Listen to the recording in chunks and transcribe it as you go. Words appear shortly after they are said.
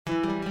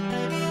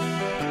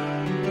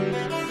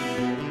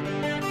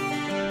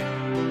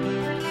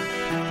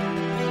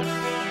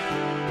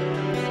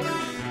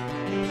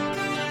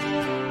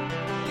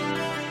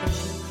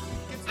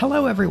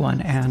Hello,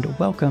 everyone, and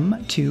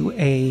welcome to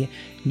a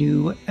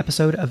new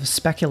episode of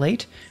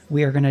Speculate.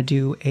 We are going to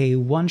do a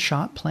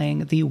one-shot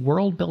playing the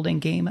world-building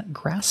game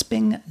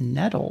Grasping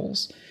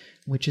Nettles,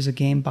 which is a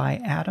game by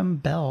Adam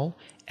Bell,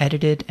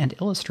 edited and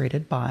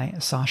illustrated by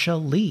Sasha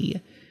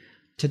Lee.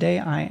 Today,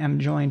 I am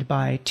joined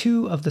by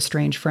two of the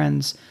strange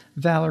friends,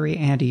 Valerie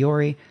and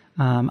Iori.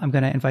 I'm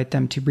going to invite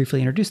them to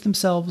briefly introduce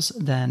themselves,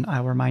 then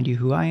I'll remind you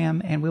who I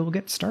am, and we will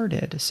get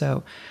started.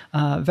 So,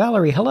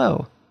 Valerie,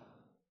 hello.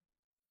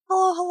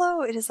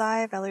 Hello, it is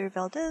I, Valerie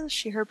Valdez,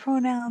 she, her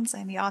pronouns.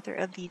 I'm the author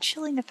of the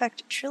Chilling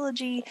Effect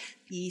trilogy,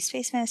 the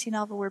space fantasy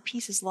novel Where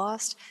Peace is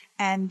Lost,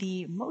 and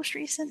the most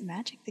recent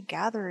Magic the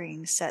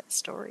Gathering set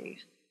story.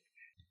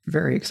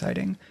 Very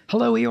exciting.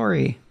 Hello,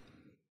 Iori.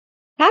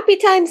 Happy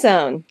time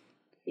zone.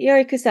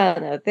 Iori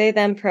Kusano, they,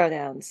 them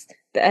pronouns.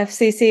 The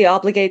FCC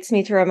obligates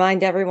me to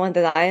remind everyone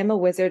that I am a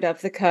wizard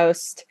of the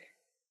coast.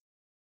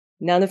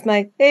 None of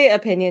my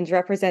opinions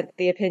represent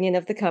the opinion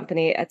of the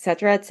company,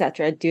 etc.,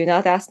 etc. Do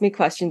not ask me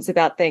questions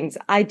about things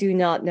I do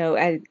not know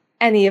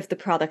any of the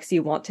products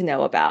you want to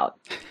know about.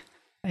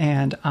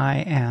 And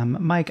I am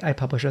Mike. I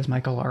publish as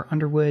Michael R.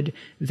 Underwood.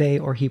 They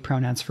or he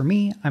pronouns for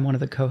me. I'm one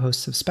of the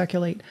co-hosts of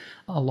Speculate,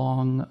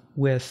 along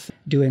with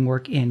doing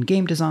work in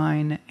game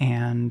design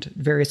and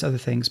various other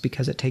things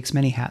because it takes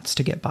many hats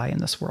to get by in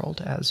this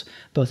world, as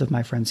both of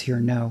my friends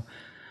here know.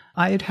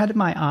 I had had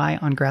my eye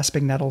on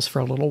Grasping Nettles for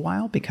a little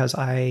while because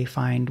I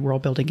find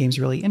world-building games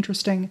really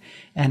interesting,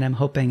 and I'm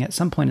hoping at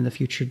some point in the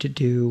future to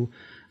do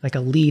like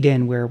a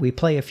lead-in where we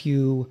play a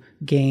few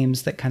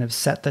games that kind of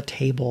set the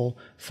table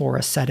for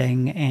a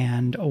setting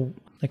and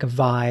like a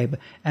vibe,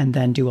 and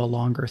then do a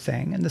longer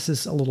thing. And this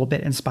is a little bit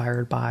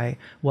inspired by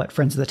what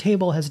Friends of the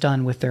Table has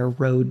done with their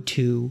Road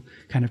to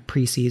kind of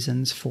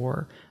pre-seasons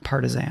for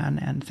Partisan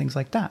and things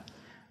like that.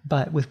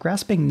 But with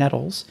Grasping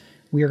Nettles,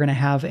 we are going to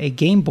have a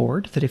game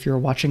board that if you're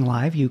watching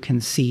live, you can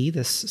see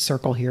this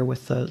circle here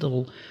with the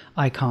little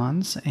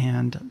icons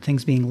and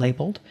things being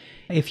labeled.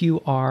 If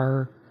you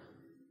are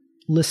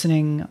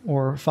listening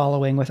or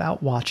following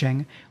without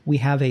watching, we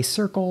have a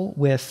circle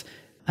with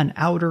an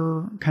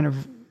outer kind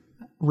of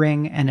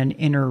ring and an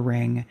inner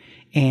ring,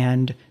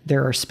 and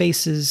there are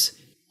spaces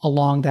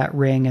along that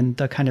ring, and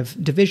the kind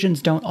of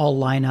divisions don't all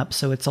line up,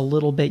 so it's a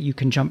little bit you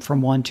can jump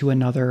from one to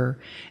another,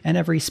 and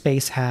every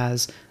space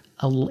has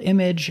a little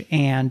image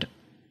and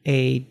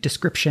a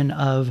description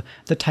of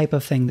the type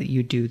of thing that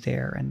you do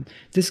there. And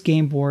this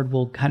game board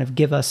will kind of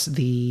give us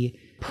the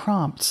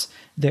prompts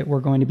that we're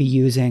going to be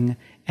using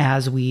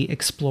as we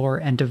explore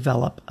and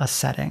develop a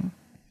setting.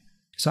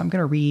 So I'm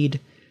going to read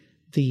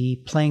the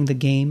playing the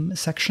game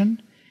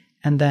section,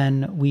 and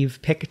then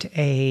we've picked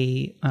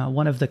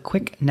one of the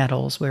quick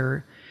nettles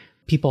where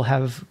people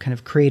have kind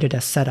of created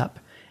a setup,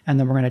 and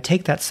then we're going to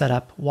take that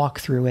setup,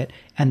 walk through it,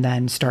 and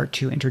then start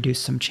to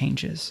introduce some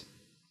changes.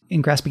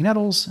 In Grasping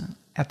Nettles,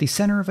 at the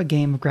center of a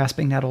game of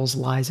Grasping Nettles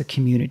lies a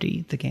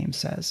community, the game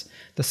says.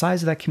 The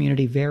size of that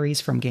community varies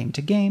from game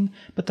to game,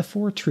 but the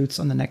four truths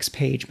on the next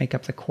page make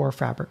up the core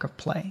fabric of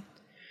play.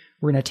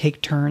 We're going to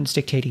take turns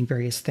dictating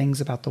various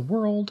things about the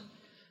world.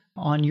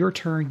 On your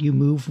turn, you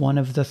move one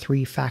of the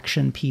three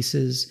faction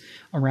pieces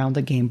around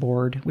the game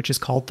board, which is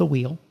called the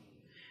wheel.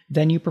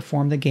 Then you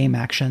perform the game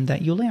action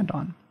that you land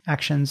on.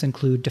 Actions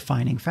include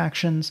defining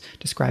factions,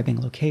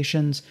 describing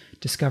locations,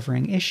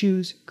 discovering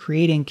issues,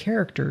 creating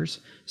characters,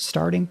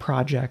 starting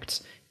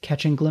projects,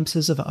 catching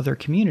glimpses of other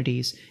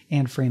communities,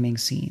 and framing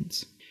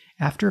scenes.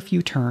 After a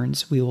few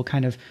turns, we will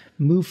kind of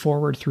move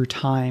forward through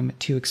time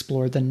to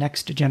explore the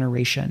next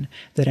generation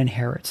that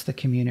inherits the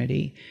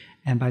community.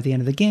 And by the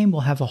end of the game,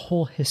 we'll have a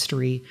whole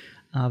history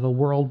of a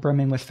world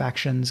brimming with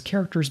factions,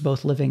 characters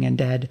both living and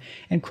dead,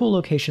 and cool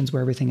locations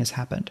where everything has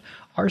happened.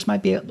 Ours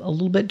might be a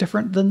little bit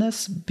different than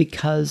this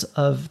because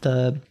of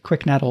the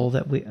quick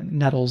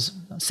Nettles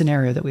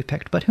scenario that we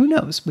picked, but who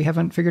knows? We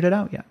haven't figured it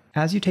out yet.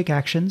 As you take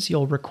actions,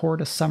 you'll record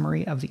a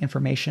summary of the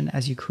information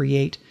as you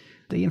create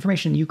the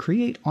information you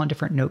create on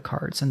different note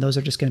cards, and those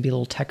are just going to be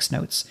little text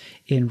notes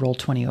in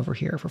Roll20 over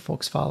here for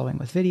folks following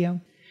with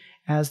video.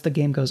 As the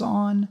game goes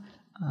on,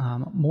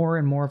 more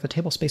and more of the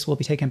table space will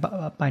be taken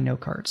up by note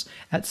cards.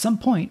 At some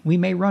point, we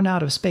may run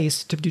out of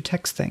space to do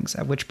text things,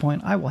 at which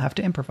point I will have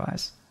to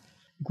improvise.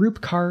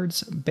 Group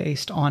cards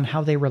based on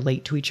how they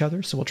relate to each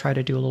other, so we'll try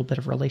to do a little bit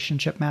of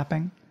relationship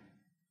mapping.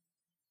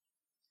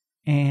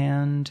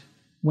 And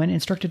when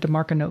instructed to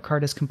mark a note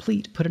card as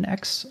complete, put an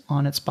X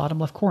on its bottom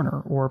left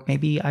corner, or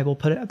maybe I will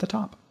put it at the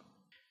top.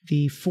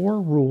 The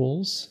four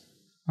rules,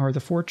 or the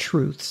four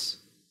truths,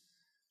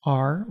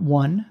 are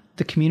 1,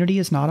 the community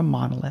is not a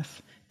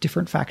monolith.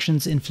 Different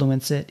factions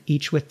influence it,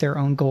 each with their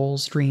own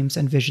goals, dreams,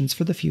 and visions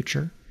for the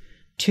future.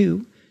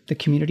 2, the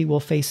community will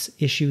face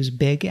issues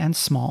big and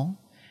small.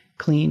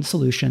 Clean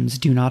solutions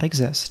do not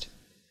exist.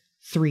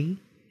 3,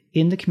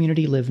 in the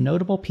community live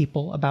notable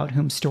people about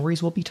whom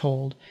stories will be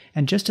told,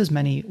 and just as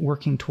many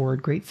working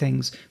toward great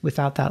things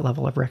without that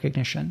level of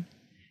recognition.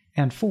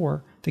 And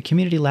 4, the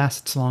community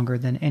lasts longer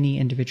than any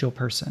individual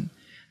person.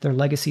 Their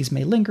legacies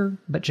may linger,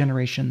 but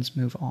generations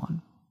move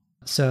on.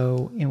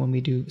 So when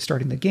we do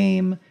starting the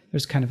game,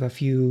 there's kind of a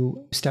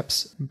few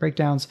steps,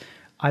 breakdowns.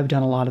 I've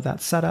done a lot of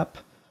that setup.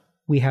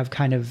 We have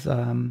kind of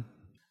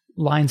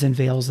lines and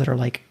veils that are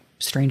like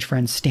Strange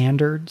Friends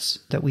standards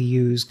that we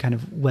use kind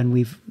of when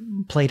we've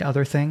played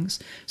other things.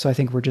 So I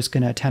think we're just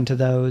going to attend to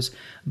those,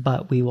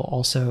 but we will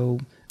also,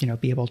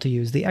 be able to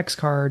use the X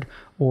card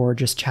or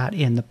just chat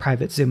in the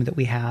private Zoom that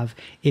we have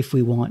if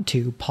we want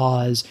to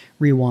pause,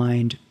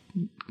 rewind,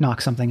 knock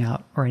something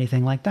out, or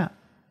anything like that.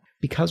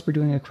 Because we're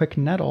doing a quick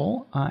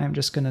nettle, I'm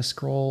just going to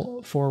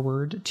scroll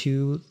forward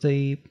to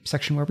the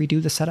section where we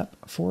do the setup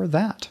for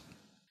that.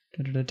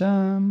 We're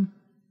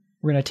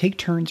going to take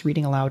turns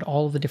reading aloud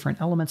all of the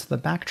different elements of the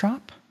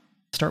backdrop.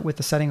 Start with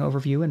the setting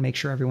overview and make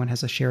sure everyone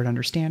has a shared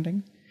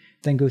understanding.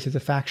 Then go through the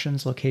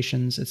factions,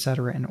 locations,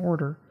 etc. in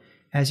order.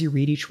 As you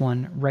read each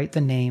one, write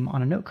the name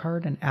on a note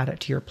card and add it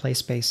to your play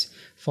space,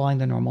 following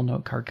the normal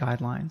note card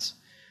guidelines.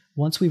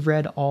 Once we've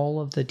read all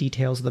of the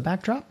details of the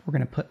backdrop, we're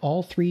going to put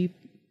all 3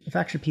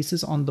 faction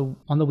pieces on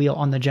the wheel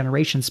on the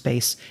generation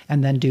space,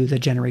 and then do the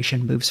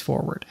generation moves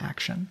forward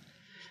action.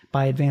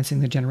 By advancing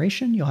the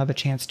generation, you'll have a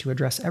chance to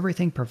address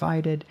everything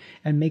provided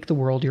and make the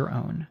world your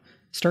own.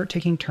 Start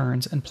taking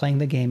turns and playing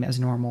the game as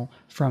normal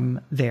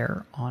from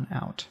there on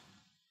out.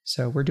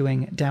 So we're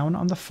doing Down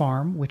on the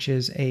Farm, which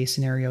is a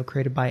scenario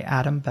created by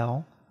Adam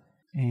Bell.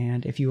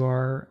 And if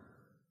you're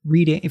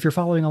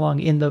following along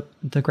in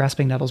the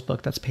Grasping Nettles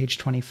book, that's page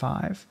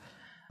 25.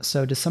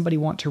 So does somebody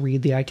want to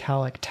read the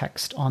italic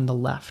text on the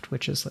left,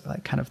 which is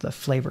like kind of the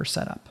flavor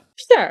setup?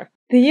 Sure.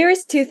 The year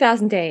is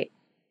 2008.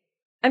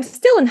 I'm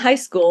still in high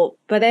school,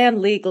 but I am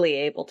legally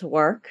able to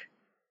work.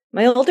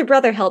 My older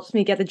brother helps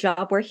me get a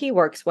job where he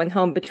works when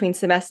home between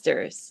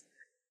semesters.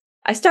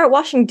 I start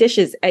washing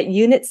dishes at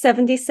Unit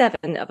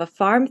 77 of a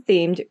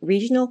farm-themed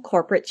regional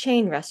corporate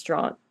chain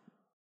restaurant.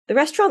 The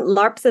restaurant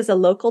LARPs as a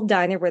local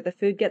diner where the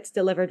food gets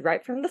delivered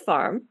right from the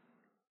farm,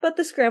 but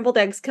the scrambled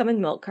eggs come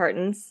in milk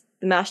cartons,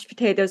 the mashed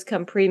potatoes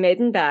come pre-made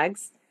in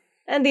bags,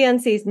 and the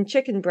unseasoned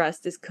chicken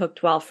breast is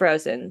cooked while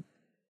frozen.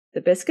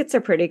 The biscuits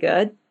are pretty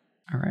good.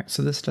 All right,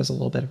 so this does a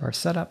little bit of our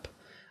setup.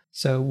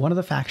 So one of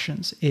the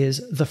factions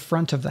is the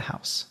front of the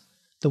house.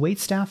 The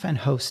waitstaff and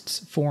hosts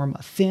form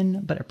a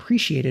thin but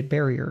appreciated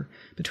barrier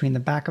between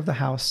the back of the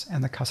house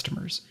and the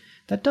customers.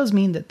 That does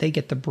mean that they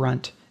get the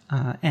brunt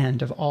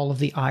end of all of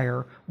the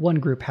ire one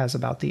group has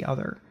about the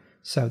other.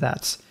 So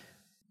that's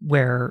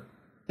where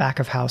back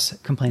of house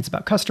complains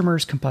about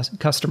customers,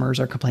 customers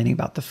are complaining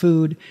about the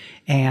food,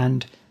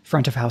 and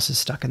front of house is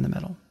stuck in the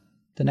middle.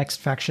 The next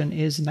faction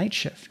is Night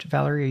Shift.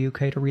 Valerie, are you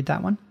okay to read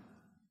that one?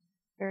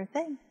 Sure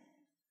thing.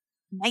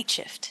 Night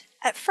Shift.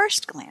 At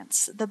first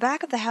glance, the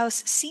back of the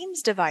house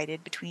seems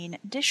divided between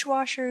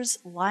dishwashers,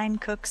 line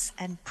cooks,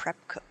 and prep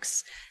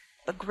cooks.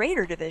 But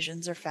greater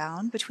divisions are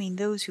found between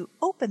those who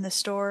open the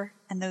store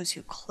and those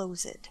who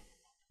close it.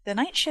 The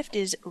Night Shift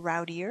is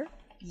rowdier,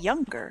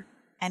 younger,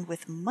 and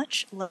with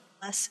much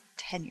less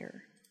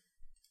tenure.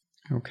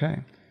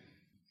 Okay.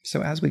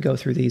 So as we go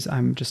through these,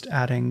 I'm just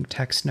adding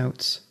text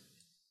notes.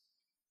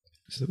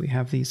 So that we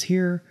have these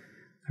here.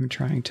 I'm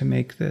trying to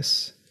make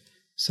this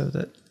so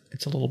that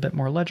it's a little bit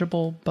more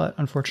legible, but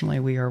unfortunately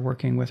we are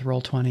working with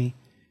Roll20,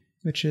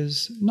 which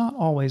is not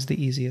always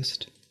the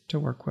easiest to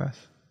work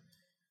with.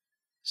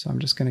 So I'm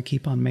just going to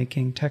keep on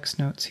making text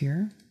notes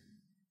here.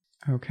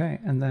 Okay,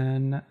 and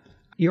then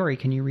Iori,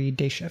 can you read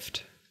Day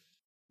Shift?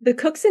 The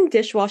cooks and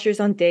dishwashers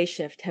on Day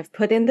Shift have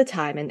put in the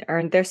time and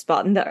earned their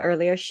spot in the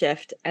earlier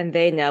shift, and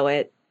they know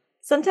it.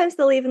 Sometimes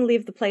they'll even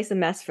leave the place a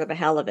mess for the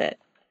hell of it.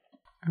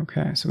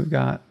 Okay, so we've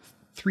got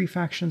 3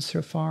 factions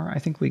so far. I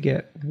think we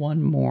get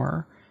 1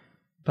 more.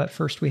 But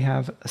first we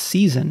have a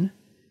Season,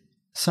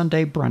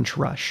 Sunday Brunch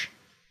Rush.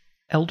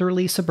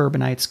 Elderly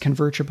suburbanites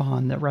converge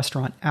upon the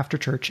restaurant after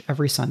church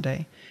every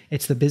Sunday.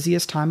 It's the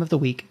busiest time of the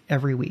week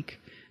every week.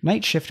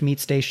 Night Shift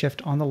meets Day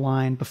Shift on the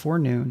line before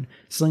noon,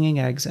 slinging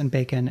eggs and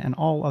bacon and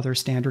all other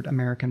standard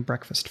American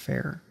breakfast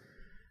fare.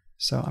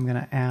 So I'm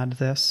going to add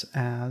this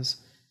as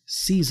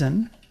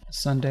Season,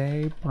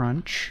 Sunday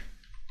Brunch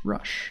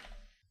Rush.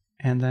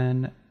 And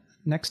then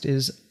next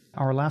is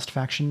our last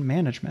faction,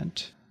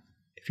 Management.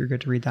 If you're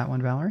good to read that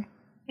one, Valerie.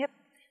 Yep.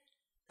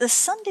 The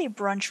Sunday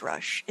Brunch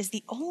Rush is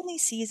the only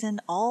season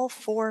all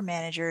 4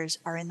 managers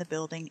are in the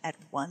building at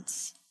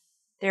once.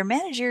 Their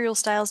managerial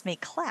styles may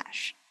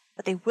clash,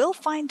 but they will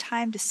find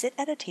time to sit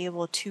at a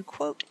table to,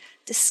 quote,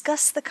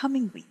 discuss the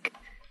coming week,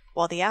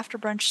 while the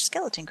after-brunch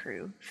skeleton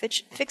crew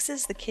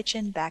fixes the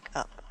kitchen back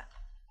up.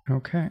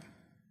 Okay.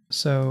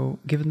 So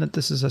given that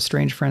this is a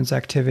Strange Friends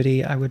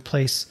activity, I would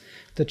place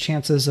the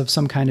chances of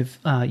some kind of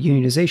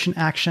unionization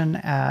action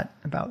at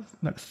about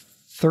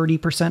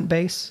 30%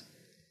 base.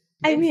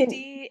 I mean,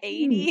 50,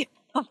 80.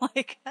 I'm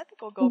like, I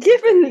think we'll go.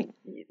 Given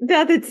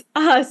that it's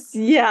us,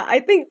 yeah, I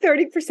think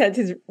 30%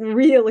 is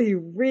really,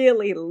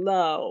 really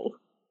low.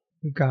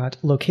 We've got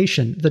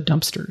location, the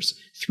dumpsters.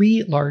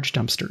 3 large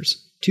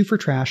dumpsters, 2 for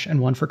trash and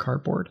 1 for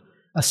cardboard.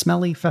 A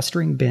smelly,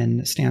 festering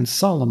bin stands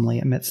solemnly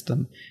amidst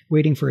them,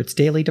 waiting for its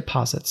daily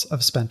deposits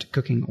of spent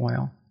cooking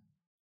oil.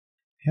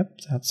 Yep,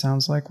 that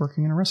sounds like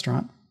working in a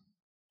restaurant.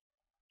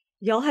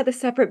 Y'all had a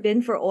separate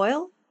bin for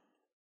oil?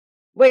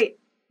 Wait,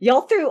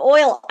 y'all threw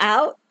oil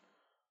out?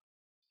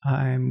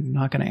 I'm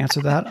not going to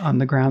answer that on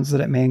the grounds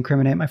that it may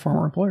incriminate my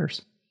former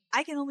employers.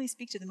 I can only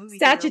speak to the movie.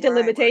 Statute of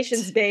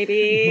limitations,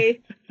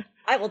 baby.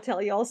 I will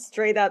tell y'all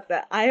straight up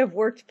that I have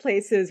worked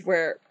places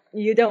where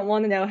you don't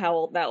want to know how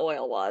old that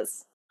oil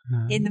was.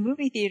 In the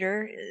movie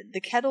theater, the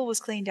kettle was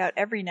cleaned out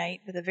every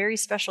night with a very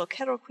special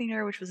kettle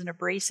cleaner, which was an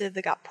abrasive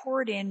that got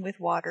poured in with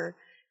water,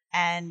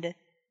 and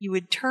you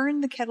would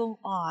turn the kettle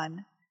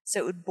on so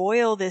it would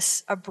boil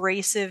this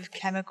abrasive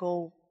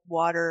chemical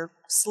water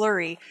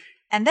slurry,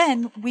 and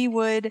then we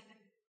would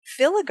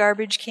fill a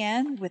garbage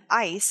can with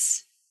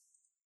ice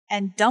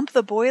and dump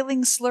the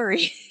boiling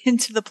slurry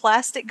into the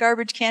plastic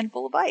garbage can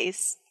full of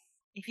ice.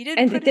 If you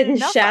didn't put it didn't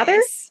shatter?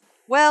 Ice,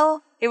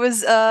 well, it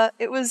was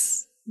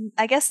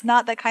I guess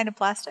not that kind of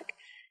plastic.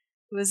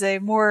 It was a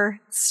more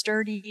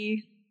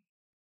sturdy,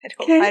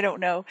 I don't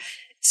know.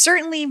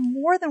 Certainly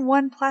more than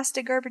one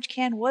plastic garbage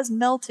can was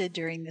melted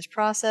during this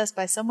process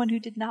by someone who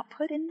did not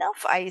put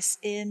enough ice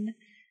in.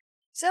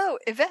 So,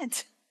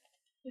 event.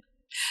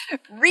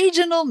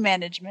 Regional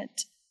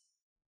management.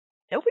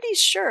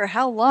 Nobody's sure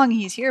how long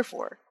he's here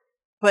for,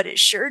 but it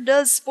sure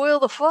does spoil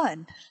the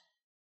fun.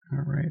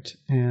 All right.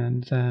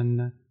 And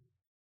then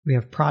we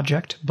have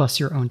Project Bus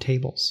Your Own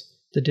Tables.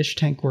 The dish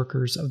tank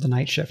workers of the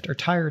night shift are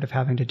tired of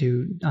having to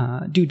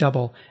do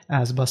double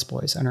as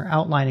busboys and are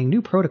outlining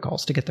new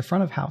protocols to get the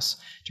front of house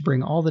to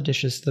bring all the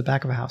dishes to the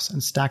back of a house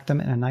and stack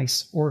them in a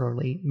nice,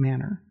 orderly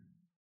manner.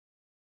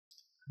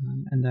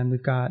 And then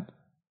we've got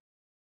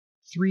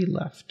 3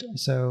 left.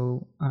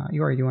 So,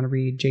 Yori, do you want to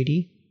read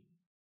JD?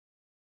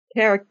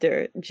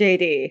 Character,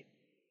 JD.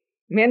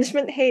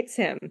 Management hates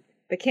him,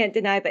 but can't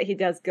deny that he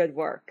does good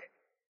work.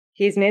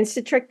 He's managed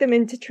to trick them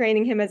into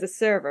training him as a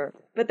server,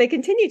 but they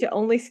continue to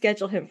only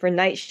schedule him for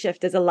night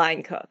shift as a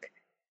line cook.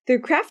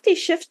 Through crafty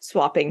shift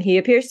swapping, he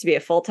appears to be a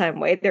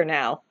full-time waiter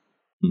now.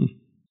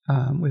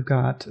 We've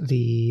got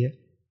the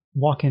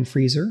walk-in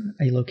freezer,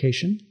 a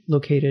location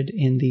located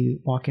in the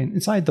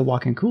inside the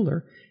walk-in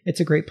cooler. It's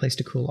a great place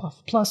to cool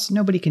off. Plus,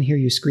 nobody can hear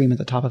you scream at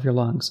the top of your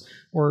lungs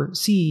or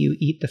see you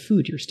eat the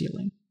food you're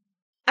stealing.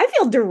 I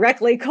feel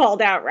directly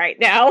called out right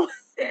now.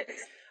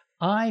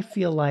 I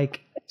feel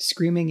like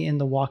screaming in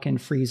the walk-in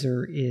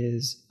freezer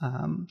is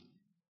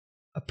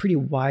a pretty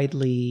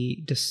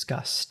widely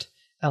discussed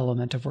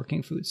element of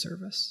working food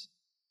service.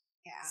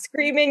 Yeah.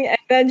 Screaming and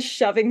then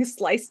shoving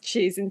sliced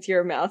cheese into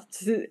your mouth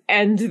to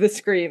end the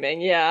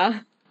screaming,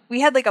 yeah.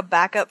 We had like a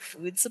backup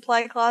food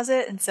supply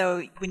closet, and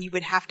so when you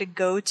would have to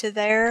go to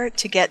there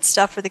to get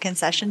stuff for the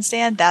concession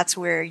stand, that's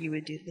where you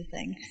would do the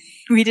thing.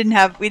 We didn't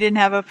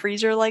have a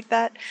freezer like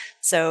that,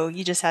 so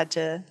you just had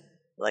to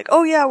like,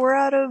 oh yeah, we're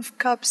out of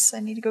cups. I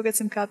need to go get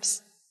some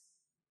cups.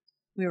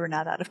 We were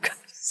not out of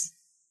cups.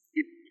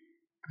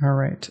 All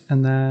right.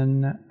 And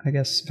then I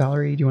guess,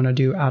 Valerie, do you want to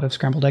do out of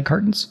scrambled egg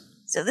cartons?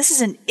 So this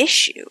is an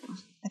issue.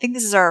 I think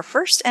this is our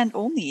first and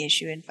only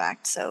issue, in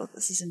fact, so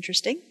this is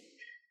interesting.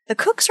 The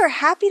cooks are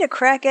happy to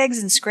crack eggs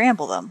and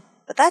scramble them,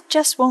 but that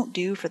just won't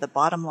do for the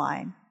bottom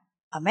line.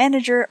 A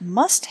manager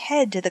must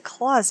head to the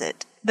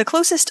closet, the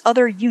closest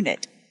other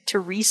unit, to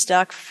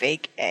restock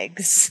fake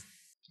eggs.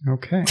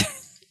 Okay.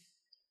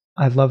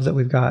 I love that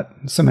we've got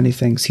so many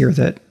things here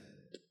that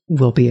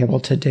we'll be able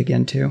to dig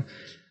into.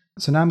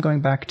 So now I'm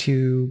going back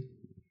to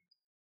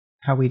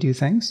how we do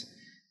things.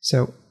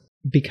 So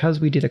because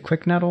we did a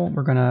quick nettle,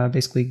 we're going to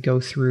basically go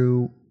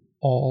through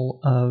all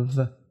of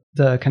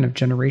the kind of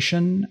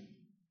generation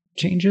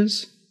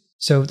changes.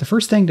 So the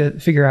first thing to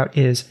figure out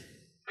is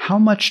how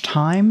much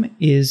time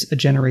is a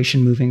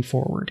generation moving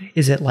forward?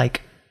 Is it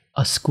like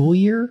a school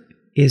year?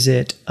 Is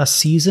it a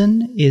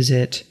season? Is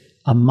it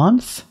a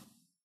month?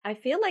 I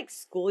feel like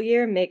school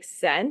year makes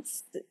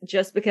sense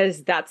just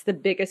because that's the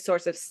biggest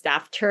source of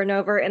staff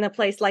turnover in a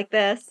place like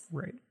this.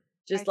 Right.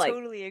 Just I like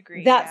totally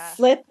agree. that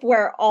flip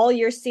where all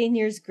your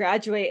seniors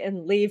graduate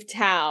and leave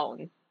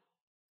town.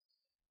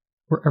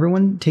 Where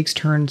everyone takes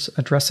turns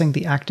addressing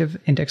the active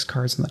index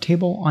cards on the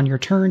table. On your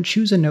turn,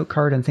 choose a note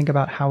card and think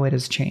about how it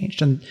has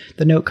changed. And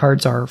the note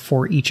cards are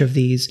for each of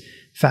these: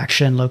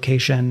 faction,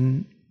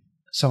 location,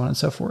 so on and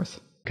so forth.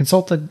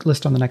 Consult the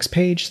list on the next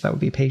page. So that would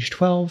be page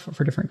 12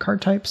 for different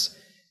card types.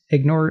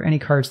 Ignore any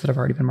cards that have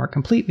already been marked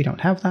complete. We don't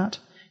have that.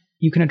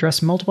 You can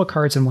address multiple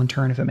cards in one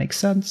turn if it makes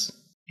sense.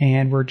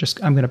 And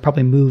I'm going to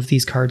probably move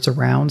these cards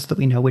around so that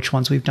we know which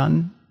ones we've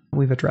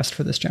addressed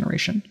for this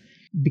generation.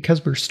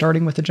 Because we're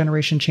starting with a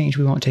generation change,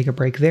 we won't take a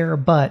break there.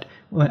 But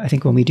I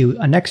think when we do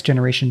a next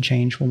generation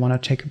change, we'll want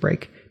to take a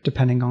break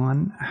depending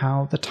on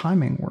how the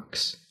timing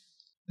works.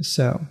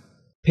 So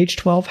page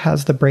 12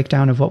 has the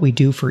breakdown of what we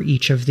do for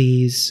each of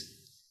these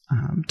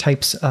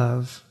types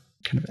of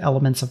kind of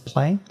elements of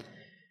play.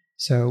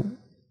 So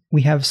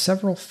we have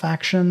several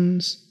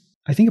factions.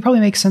 I think it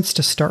probably makes sense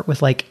to start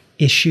with like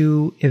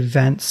issue,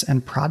 events,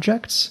 and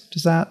projects.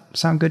 Does that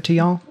sound good to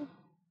y'all?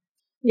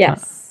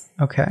 Yes.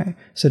 Okay.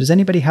 So does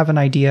anybody have an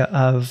idea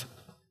of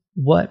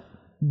what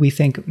we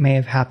think may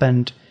have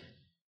happened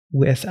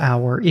with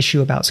our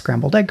issue about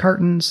scrambled egg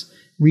cartons,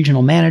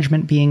 regional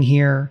management being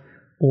here,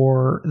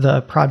 or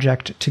the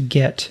project to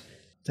get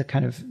the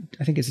kind of,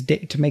 I think it's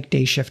to make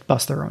Day Shift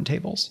bust their own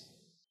tables?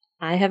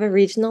 I have a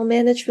regional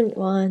management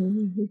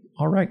one.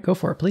 All right, go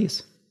for it,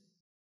 please.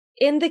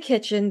 In the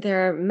kitchen,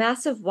 there are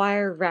massive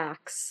wire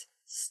racks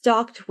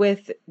stocked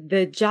with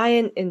the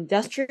giant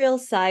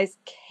industrial-sized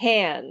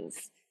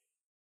cans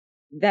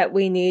that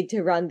we need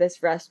to run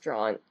this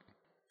restaurant.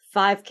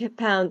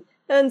 5-pound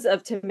tons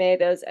of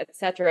tomatoes,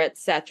 etc.,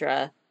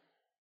 etc.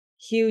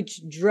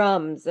 Huge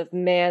drums of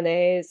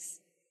mayonnaise.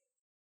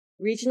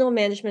 Regional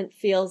management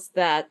feels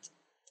that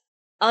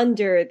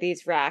under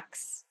these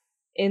racks,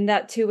 in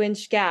that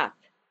 2-inch gap,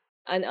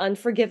 an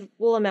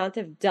unforgivable amount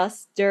of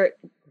dust, dirt,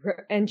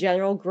 and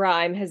general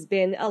grime has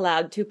been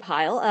allowed to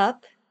pile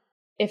up.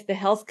 If the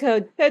health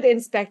code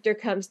inspector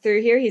comes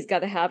through here, he's got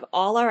to have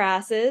all our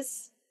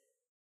asses.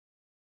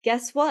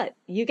 Guess what?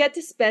 You get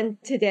to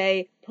spend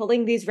today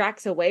pulling these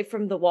racks away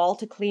from the wall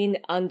to clean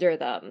under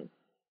them.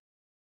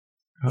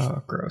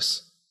 Oh,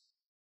 gross.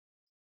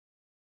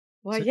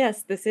 Well,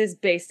 yes, this is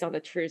based on a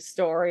true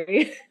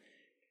story.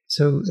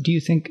 So do you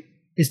think,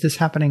 is this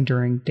happening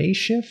during day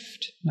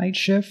shift, night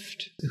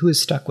shift? Who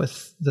is stuck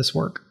with this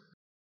work?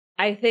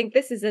 I think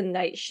this is a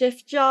night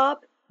shift job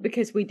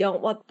because we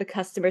don't want the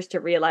customers to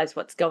realize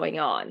what's going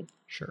on.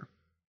 Sure.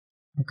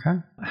 Okay.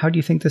 How do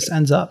you think this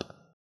ends up?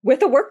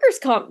 With a workers'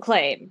 comp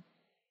claim.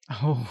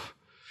 Oh.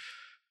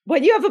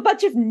 When you have a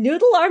bunch of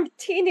noodle-armed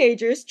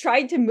teenagers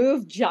trying to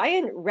move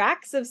giant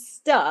racks of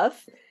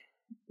stuff,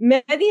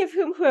 many of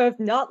whom who have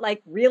not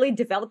really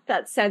developed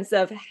that sense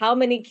of how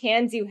many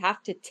cans you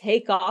have to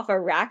take off a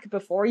rack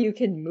before you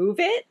can move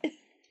it.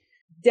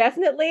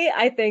 Definitely,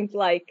 I think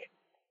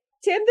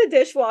Tim the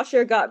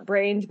dishwasher got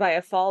brained by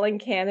a falling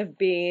can of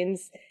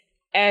beans,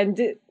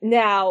 and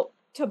now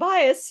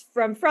Tobias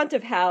from front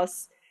of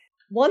house,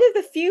 one of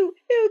the few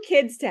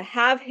kids to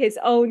have his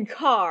own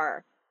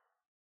car,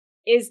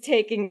 is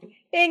taking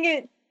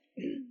it.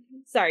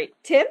 Sorry,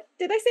 Tim?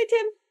 Did I say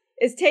Tim?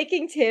 Is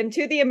taking Tim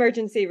to the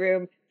emergency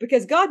room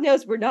because God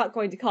knows we're not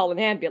going to call an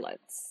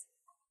ambulance.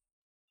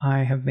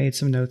 I have made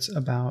some notes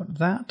about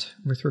that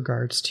with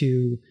regards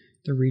to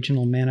the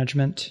regional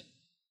management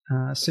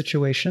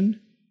situation.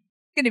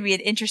 It's going to be an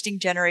interesting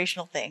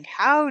generational thing.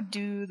 How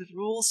do the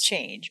rules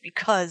change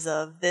because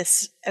of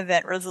this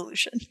event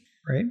resolution?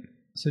 Right.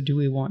 So do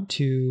we want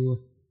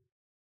to...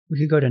 We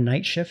could go to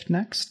night shift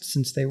next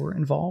since they were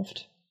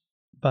involved.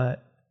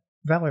 But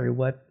Valerie,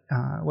 what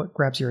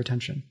grabs your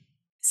attention?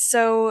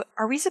 So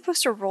are we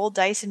supposed to roll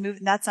dice and move?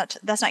 That's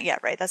not yet,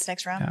 right? That's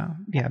next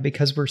round? Yeah,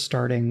 because we're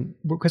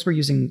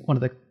using one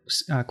of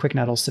the quick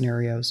Nettles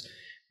scenarios.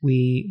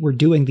 We're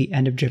doing the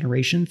end of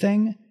generation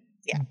thing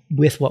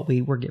with what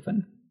we were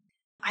given.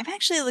 I'm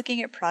actually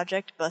looking at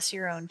Project Bus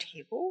Your Own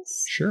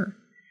Tables. Sure.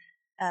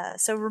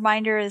 So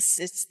reminder is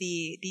it's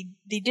the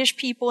dish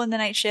people in the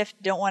night shift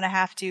don't want to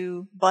have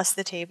to bust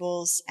the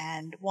tables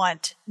and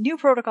want new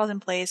protocols in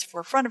place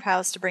for front of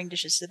house to bring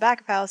dishes to the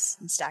back of house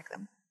and stack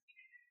them.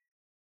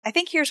 I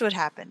think here's what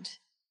happened.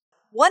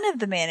 One of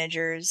the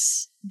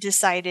managers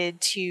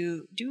decided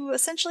to do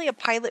essentially a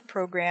pilot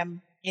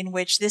program in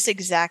which this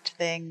exact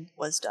thing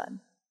was done.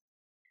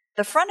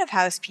 The front of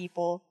house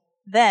people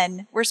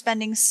then were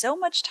spending so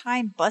much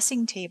time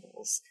bussing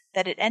tables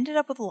that it ended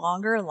up with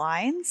longer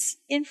lines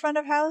in front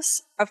of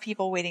house of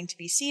people waiting to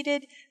be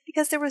seated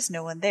because there was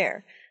no one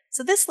there.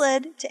 So this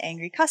led to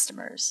angry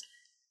customers.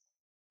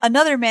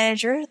 Another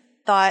manager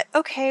thought,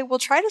 okay, we'll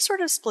try to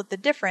sort of split the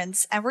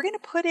difference, and we're going to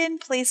put in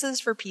places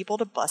for people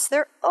to bus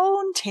their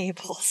own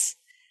tables.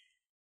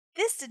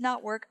 This did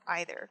not work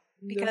either,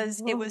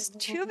 because it was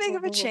too big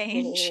of a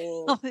change.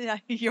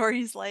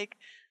 Yori's like,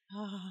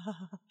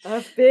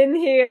 I've been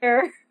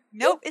here.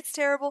 Nope, it's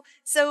terrible.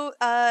 So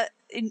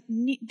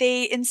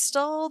they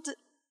installed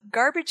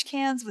garbage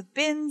cans with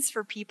bins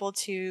for people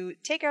to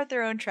take out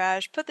their own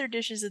trash, put their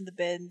dishes in the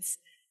bins.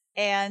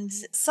 And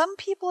some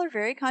people are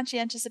very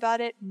conscientious about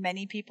it.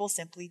 Many people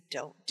simply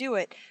don't do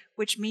it,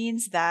 which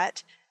means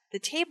that the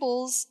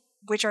tables,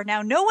 which are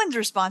now no one's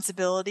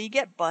responsibility,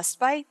 get bussed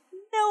by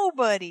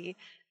nobody.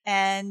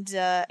 And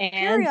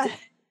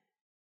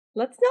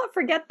let's not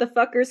forget the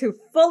fuckers who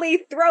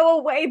fully throw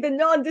away the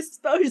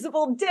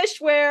non-disposable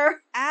dishware.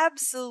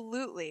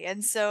 Absolutely.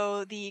 And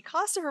so the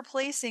cost of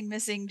replacing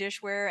missing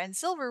dishware and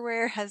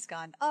silverware has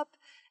gone up.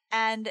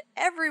 And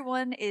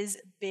everyone is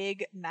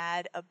big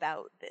mad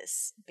about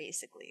this,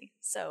 basically.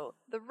 So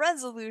the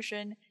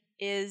resolution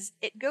is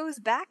it goes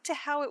back to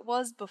how it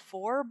was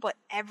before, but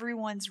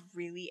everyone's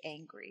really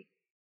angry.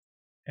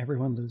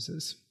 Everyone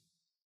loses.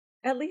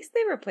 At least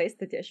they replaced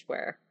the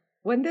dishware.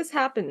 When this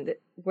happened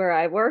where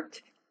I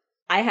worked,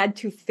 I had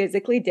to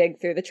physically dig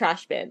through the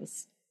trash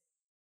bins.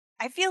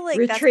 I feel like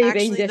retrieving that's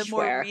actually dishware. The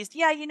more reason.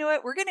 Yeah, you know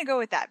what? We're going to go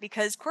with that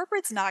because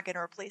corporate's not going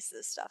to replace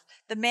this stuff.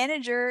 The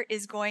manager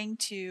is going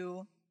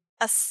to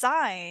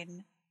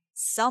assign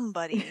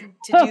somebody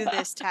to do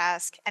this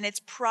task, and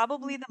it's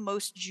probably the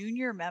most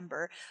junior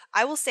member.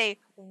 I will say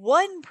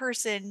one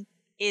person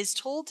is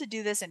told to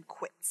do this and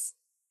quits.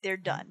 They're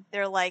done.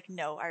 They're like,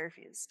 no, I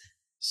refuse.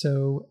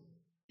 So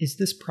is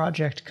this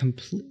project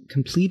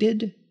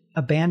completed?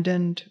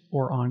 abandoned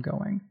or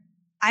ongoing?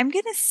 I'm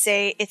going to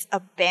say it's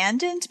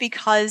abandoned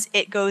because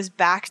it goes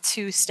back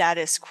to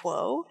status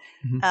quo.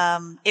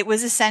 It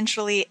was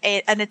essentially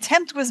an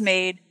attempt was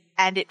made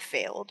and it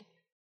failed.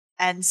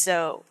 And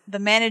so the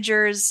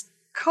managers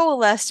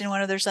coalesced in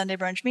one of their Sunday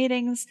brunch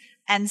meetings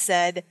and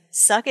said,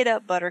 suck it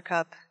up,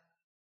 Buttercup.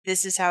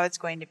 This is how it's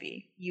going to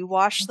be. You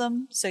wash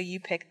them, so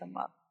you pick them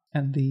up.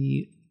 And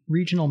the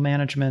regional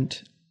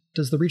management,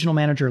 does the regional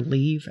manager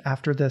leave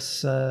after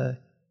this kind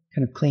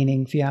of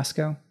cleaning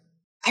fiasco?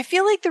 I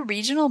feel like the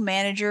regional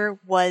manager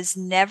was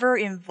never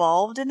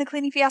involved in the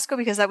cleaning fiasco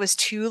because that was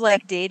too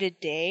like day to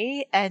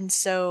day. And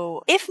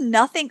so if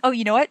nothing, oh,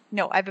 you know what?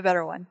 No, I have a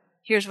better one.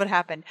 Here's what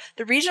happened.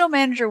 The regional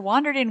manager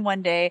wandered in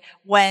one day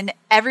when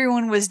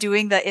everyone was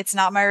doing the it's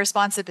not my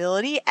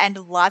responsibility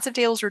and lots of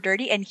tables were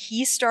dirty, and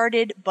he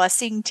started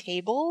bussing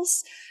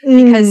tables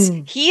because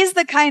he's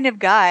the kind of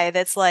guy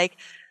that's like,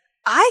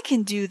 I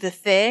can do the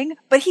thing,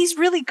 but he's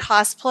really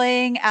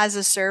cosplaying as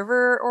a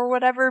server or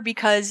whatever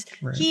because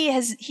he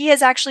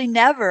has actually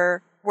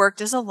never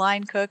worked as a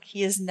line cook.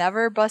 He has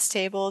never bussed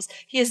tables.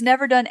 He has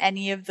never done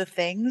any of the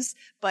things,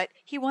 but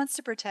he wants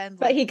to pretend.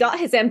 But he got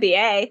his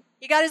MBA.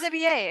 He got his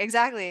MBA,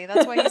 exactly.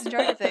 That's why he's in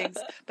charge of things.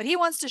 But he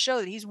wants to show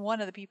that he's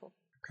one of the people.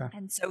 Okay.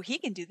 And so he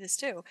can do this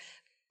too.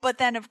 But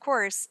then, of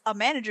course, a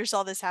manager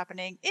saw this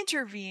happening,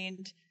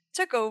 intervened,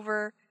 took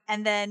over,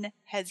 and then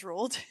heads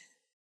rolled.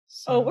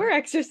 So, we're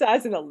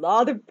exercising a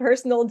lot of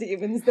personal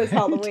demons this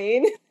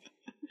Halloween.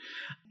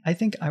 I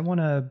think I want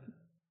to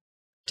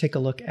take a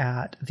look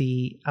at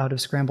the out of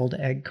scrambled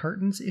egg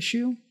cartons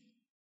issue.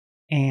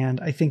 And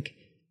I think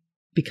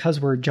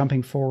because we're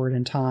jumping forward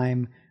in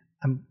time,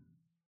 I'm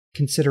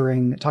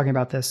considering talking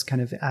about this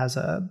kind of as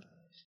a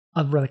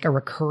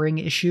recurring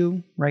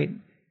issue, right?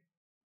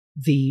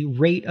 The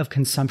rate of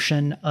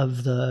consumption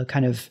of the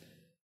kind of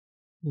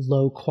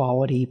low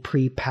quality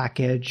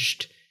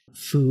pre-packaged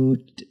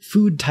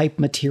food type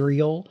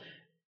material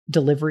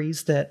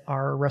deliveries that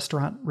our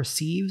restaurant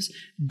receives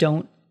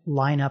don't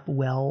line up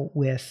well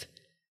with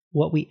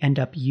what we end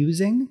up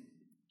using.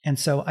 And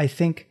so I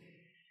think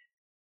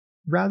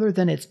rather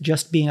than it's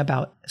just being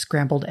about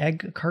scrambled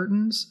egg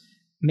cartons,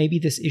 maybe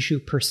this issue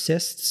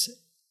persists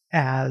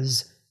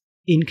as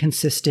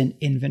inconsistent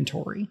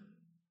inventory.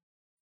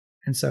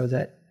 And so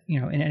that,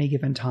 in any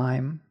given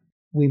time,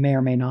 we may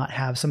or may not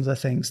have some of the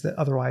things that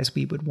otherwise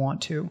we would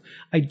want to.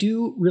 I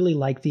do really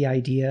like the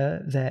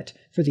idea that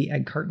for the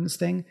egg cartons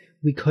thing,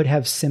 we could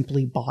have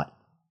simply bought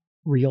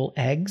real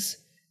eggs,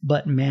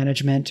 but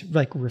management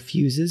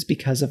refuses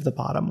because of the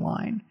bottom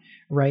line,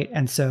 right?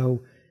 And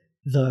so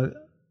the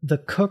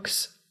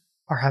cooks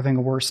are having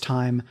a worse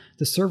time.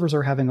 The servers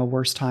are having a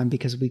worse time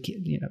because we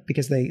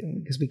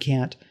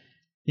can't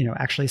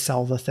actually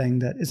sell the thing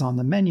that is on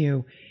the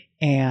menu,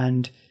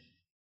 and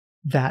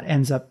that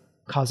ends up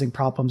causing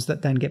problems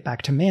that then get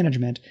back to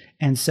management.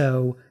 And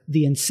so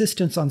the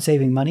insistence on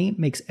saving money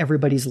makes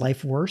everybody's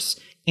life worse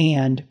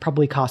and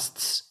probably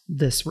costs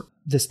this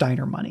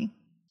diner money,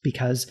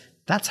 because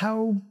that's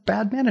how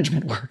bad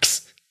management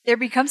works. There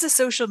becomes a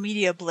social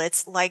media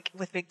blitz, like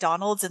with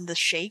McDonald's and the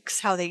shakes,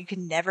 how you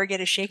can never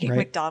get a shake at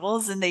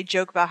McDonald's, and they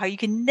joke about how you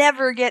can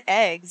never get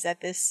eggs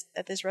at this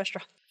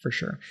restaurant. For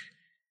sure.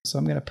 So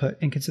I'm going to put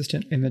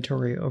inconsistent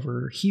inventory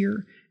over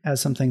here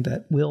as something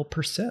that will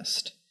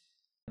persist.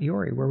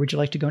 Iori, where would you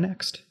like to go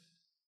next?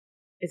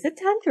 Is it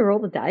time to roll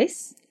the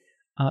dice?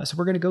 So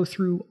we're going to go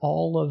through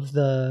all of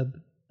the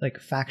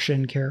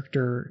faction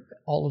character,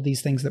 all of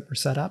these things that were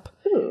set up.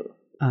 Ooh.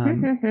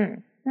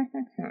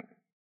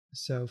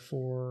 So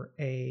for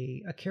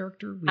a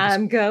character,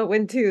 I'm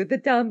going to the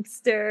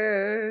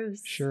dumpsters.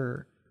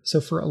 Sure.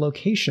 So for a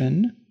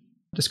location,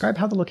 describe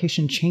how the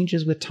location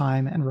changes with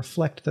time and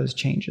reflect those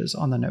changes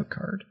on the note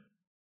card.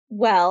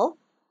 Well,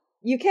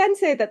 you can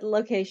say that the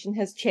location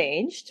has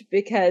changed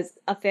because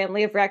a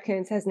family of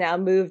raccoons has now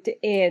moved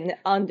in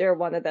under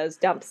one of those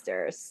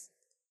dumpsters.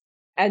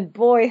 And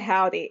boy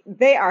howdy,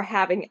 they are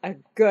having a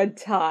good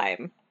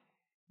time.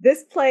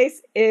 This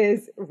place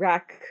is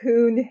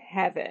raccoon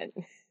heaven.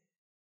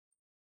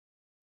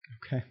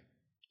 Okay.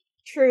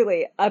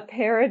 Truly, a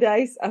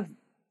paradise of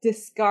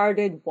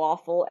discarded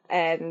waffle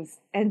ends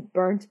and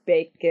burnt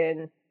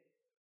bacon.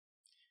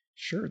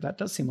 Sure, that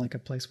does seem like a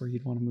place where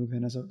you'd want to move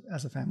in as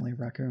a family of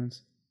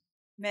raccoons.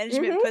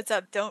 Management puts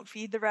up "Don't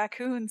feed the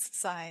raccoons"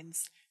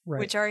 signs,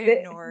 which are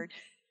ignored.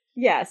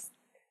 Yes,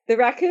 the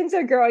raccoons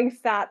are growing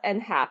fat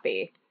and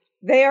happy.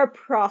 They are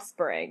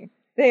prospering.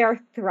 They are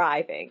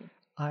thriving.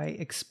 I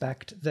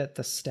expect that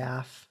the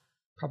staff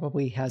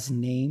probably has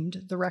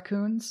named the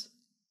raccoons.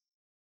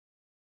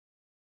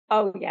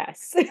 Oh,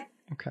 yes.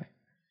 Okay.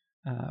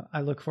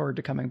 I look forward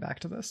to coming back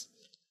to this.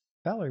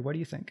 Valerie, what do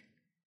you think?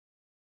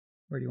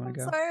 Where do you want to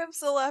go? Sorry, I'm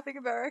still laughing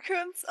about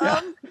raccoons.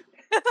 Yeah.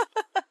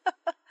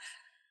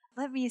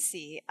 Let me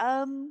see.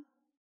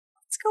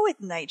 Let's go with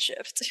night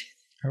shift.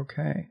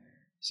 Okay.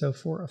 So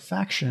for a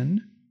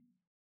faction,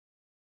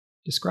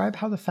 describe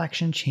how the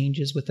faction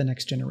changes with the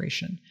next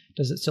generation.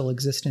 Does it still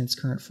exist in its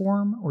current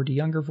form, or do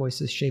younger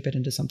voices shape it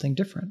into something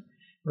different?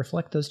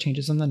 reflect those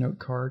changes on the note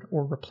card,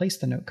 or replace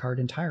the note card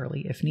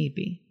entirely if need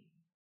be.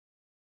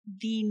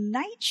 The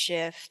night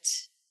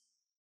shift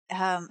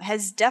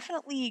has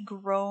definitely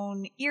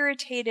grown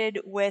irritated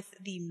with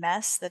the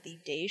mess that the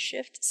day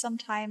shift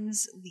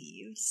sometimes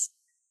leaves.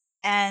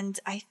 And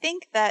I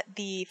think that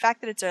the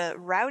fact that it's a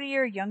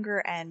rowdier, younger,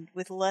 and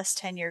with less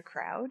tenure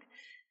crowd,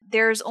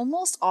 there's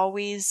almost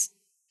always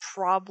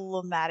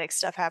problematic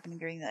stuff happening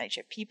during the night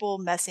shift. People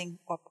messing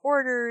up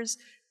orders,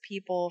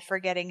 people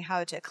forgetting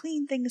how to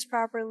clean things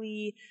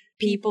properly,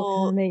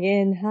 People coming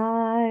in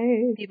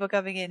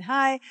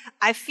high.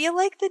 I feel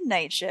like the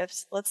night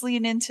shifts, let's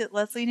lean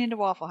into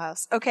Waffle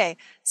House. Okay,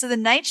 so the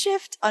night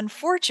shift,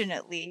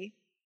 unfortunately,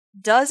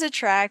 does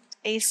attract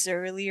a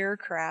surlier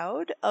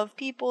crowd of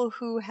people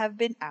who have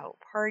been out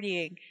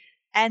partying.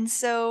 And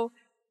so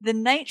the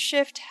night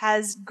shift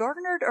has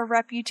garnered a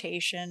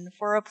reputation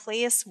for a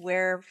place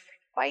where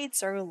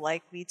fights are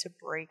likely to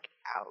break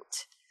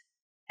out.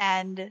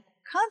 And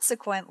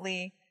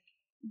consequently,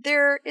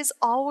 there is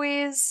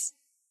always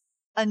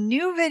a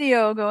new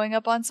video going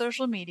up on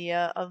social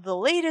media of the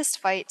latest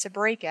fight to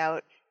break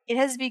out. It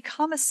has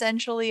become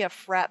essentially a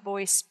frat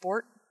boy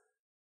sport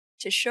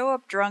to show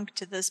up drunk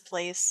to this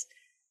place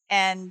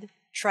and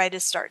try to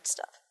start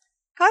stuff.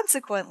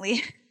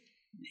 Consequently,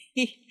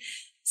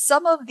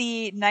 some of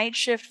the night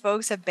shift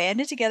folks have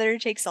banded together to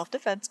take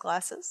self-defense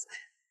classes,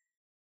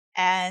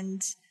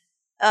 and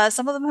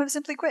some of them have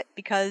simply quit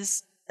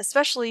because,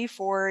 especially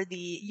for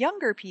the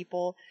younger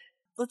people,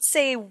 let's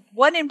say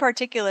one in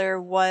particular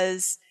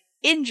was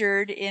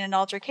injured in an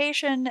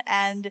altercation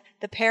and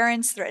the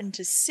parents threatened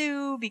to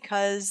sue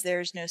because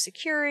there's no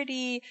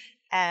security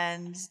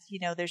and,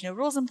 there's no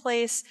rules in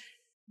place,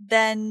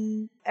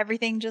 then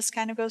everything just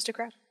kind of goes to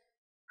crap.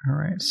 All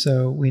right,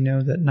 so we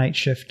know that night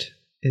shift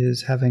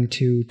is having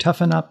to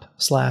toughen up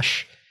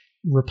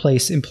 /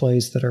 replace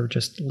employees that are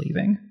just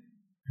leaving.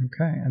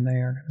 Okay, and they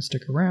are going to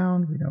stick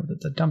around. We know that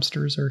the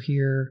dumpsters are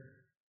here.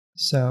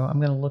 So I'm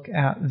going to look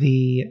at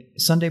the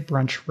Sunday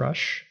brunch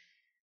rush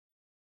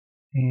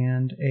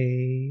and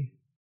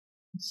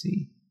let's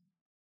see,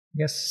 I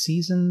guess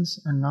seasons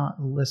are not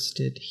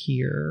listed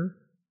here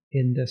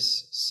in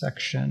this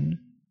section.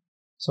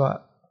 So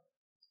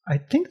I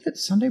think that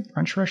Sunday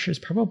brunch rush is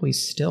probably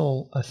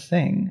still a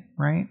thing,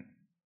 right?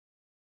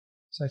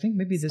 So I think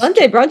maybe this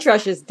Sunday brunch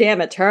rush is damn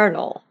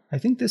eternal. I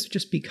think this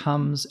just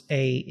becomes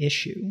a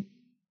issue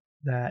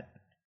that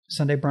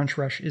Sunday brunch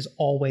rush is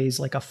always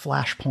like a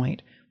flashpoint.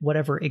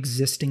 Whatever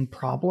existing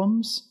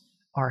problems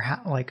are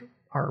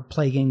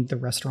plaguing the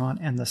restaurant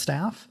and the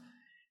staff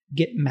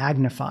get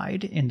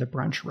magnified in the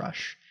brunch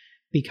rush,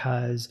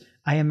 because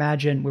I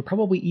imagine we're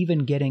probably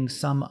even getting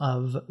some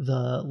of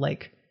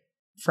the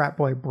frat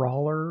boy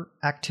brawler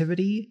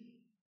activity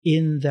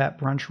in that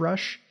brunch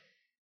rush,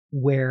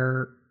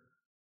 where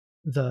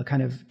the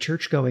kind of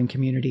church-going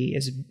community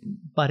is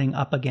butting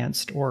up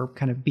against, or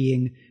kind of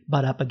being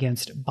butt up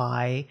against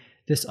by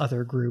this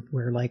other group,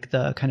 where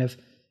the kind of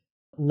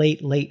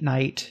late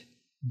night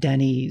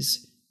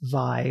Denny's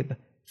vibe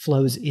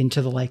flows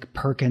into the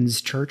Perkins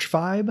church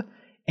vibe,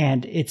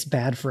 and it's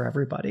bad for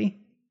everybody.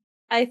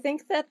 I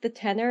think that the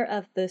tenor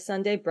of the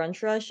Sunday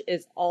brunch rush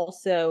is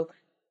also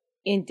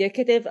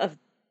indicative of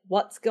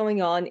what's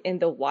going on in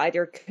the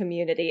wider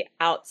community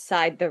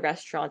outside the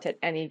restaurant at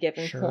any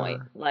given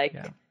point.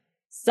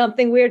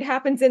 Something weird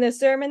happens in a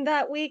sermon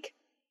that week,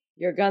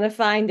 you're gonna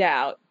find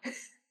out.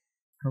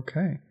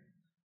 Okay.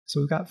 So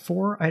we've got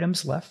 4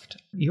 items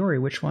left.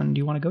 Iori, which one do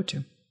you want to go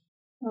to?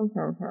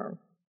 So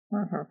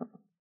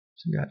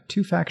we've got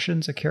 2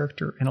 factions, a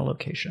character, and a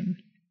location.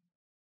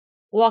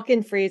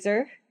 Walk-in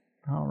freezer.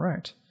 All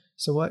right.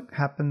 So what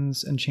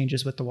happens and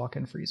changes with the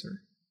walk-in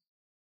freezer?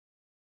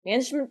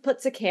 Management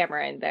puts a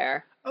camera in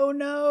there. Oh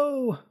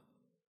no!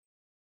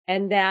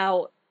 And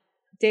now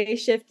day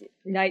shift,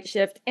 night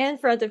shift, and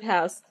front of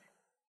house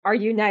are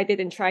united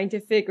in trying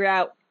to figure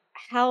out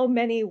how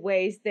many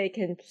ways they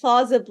can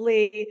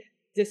plausibly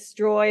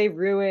destroy,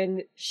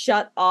 ruin,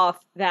 shut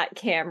off that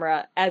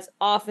camera as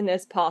often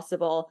as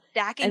possible,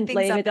 Stacking and things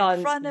blame up it in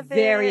on front of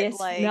various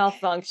it,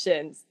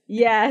 malfunctions.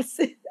 Yes.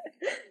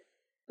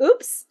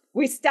 Oops,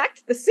 we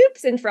stacked the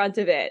soups in front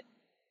of it.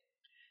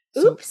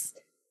 Oops.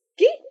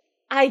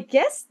 I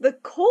guess the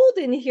cold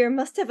in here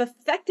must have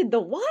affected the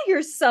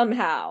wires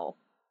somehow.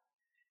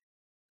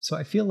 So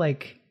I feel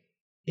like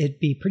it'd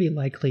be pretty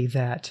likely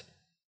that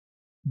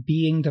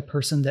being the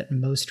person that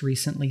most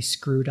recently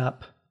screwed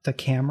up the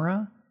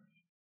camera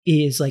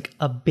is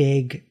a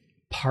big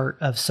part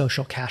of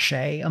social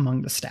cachet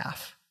among the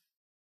staff.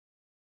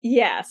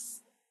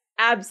 Yes,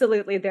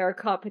 absolutely. There are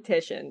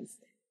competitions.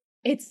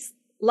 It's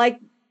like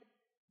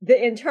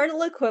the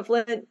internal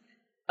equivalent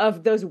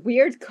of those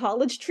weird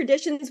college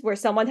traditions where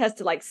someone has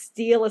to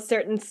steal a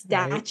certain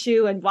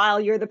statue, right, and while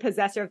you're the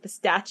possessor of the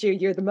statue,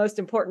 you're the most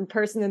important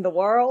person in the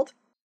world.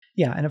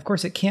 Yeah, and of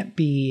course it can't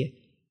be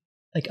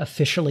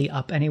officially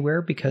up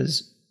anywhere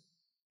because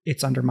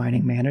it's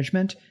undermining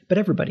management, but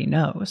everybody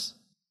knows.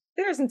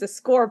 There isn't a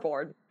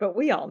scoreboard, but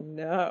we all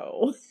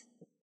know.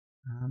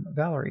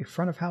 Valerie,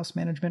 front of house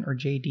management or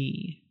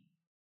JD?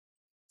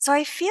 So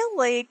I feel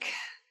like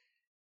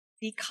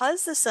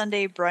because the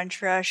Sunday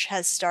brunch rush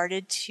has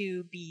started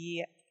to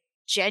be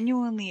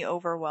genuinely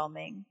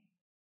overwhelming,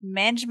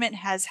 management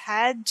has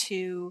had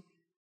to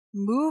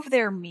move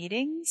their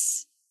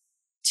meetings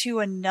to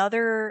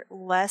another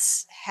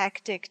less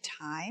hectic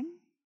time.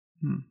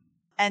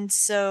 And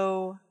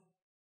so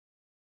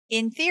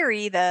in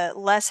theory, the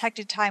less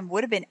hectic time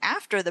would have been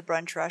after the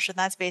brunch rush, and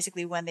that's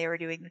basically when they were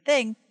doing the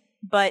thing.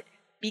 But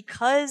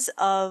because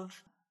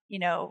of,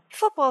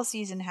 football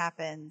season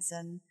happens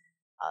and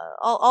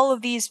all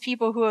of these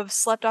people who have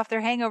slept off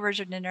their hangovers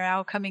and are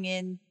now coming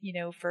in,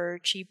 for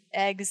cheap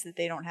eggs that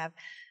they don't have.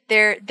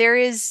 There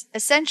is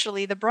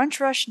essentially the brunch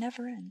rush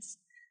never ends,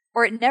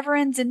 or it never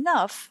ends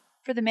enough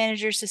for the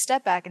managers to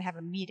step back and have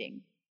a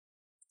meeting.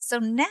 So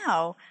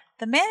now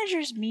the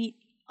managers meet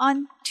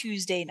on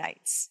Tuesday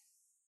nights,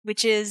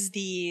 which is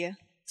the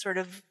sort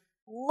of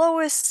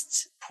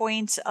lowest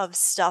point of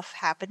stuff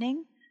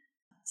happening.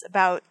 It's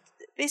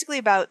basically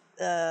about,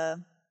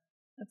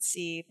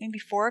 maybe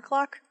 4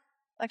 o'clock.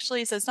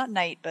 Actually, so it's not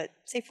night, but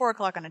say 4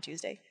 o'clock on a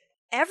Tuesday.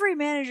 Every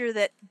manager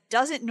that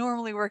doesn't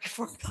normally work at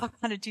 4 o'clock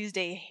on a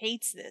Tuesday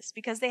hates this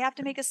because they have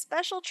to make a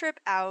special trip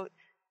out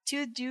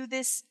to do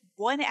this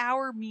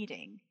 1-hour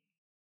meeting.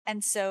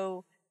 And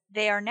so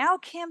they are now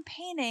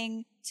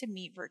campaigning to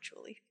meet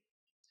virtually.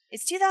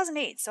 It's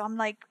 2008, so I'm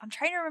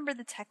trying to remember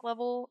the tech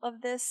level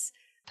of this.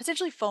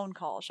 Potentially phone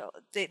call show.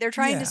 They're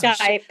trying to switch.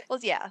 Skype. Well,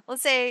 yeah.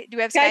 Let's say, do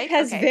we have Skype? Skype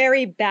has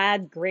very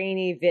bad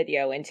grainy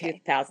video in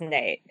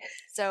 2008.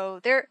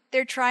 So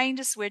they're trying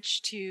to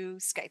switch to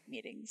Skype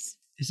meetings.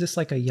 Is this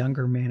like a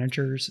younger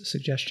manager's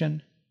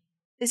suggestion?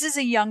 This is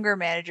a younger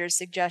manager's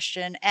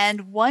suggestion,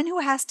 and one who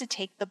has to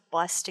take the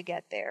bus to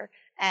get there,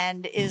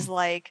 and is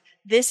like,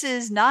 this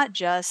is not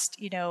just,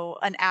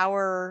 an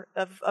hour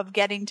of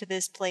getting to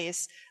this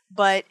place,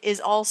 but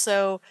is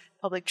also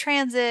public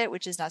transit,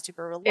 which is not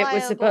super reliable. It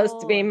was supposed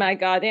to be my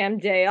goddamn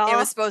day off. It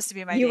was supposed to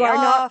be my day off. You are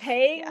not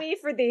paying me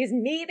for these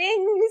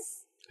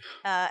meetings?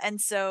 And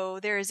so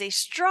there is a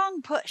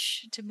strong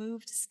push to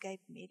move to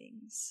Skype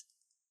meetings.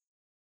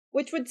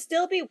 Which would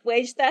still be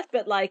wage theft,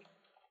 but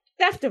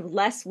theft of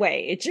less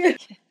wage.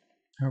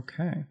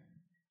 Okay.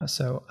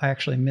 So I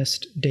actually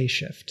missed day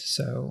shift.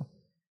 So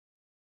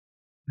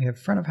we have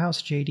front of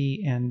house,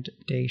 JD, and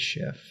day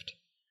shift.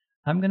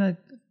 I'm going to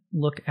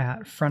look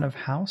at front of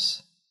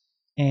house.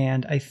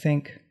 And I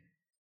think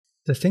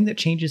the thing that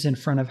changes in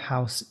front of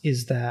house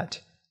is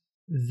that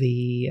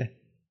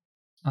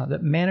that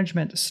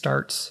management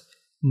starts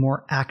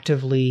more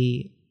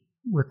actively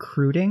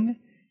recruiting,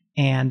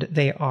 and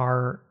they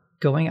are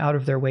going out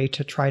of their way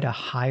to try to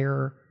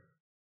hire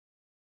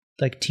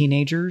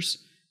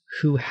teenagers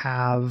who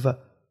have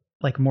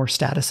more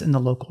status in the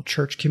local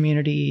church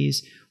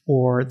communities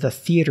or the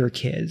theater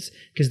kids,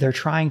 because they're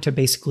trying to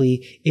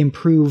basically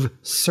improve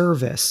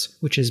service,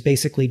 which is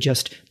basically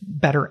just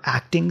better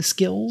acting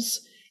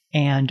skills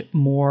and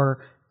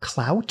more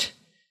clout.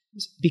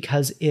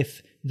 Because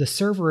if the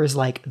server is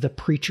like the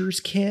preacher's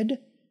kid,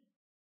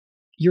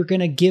 you're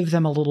going to give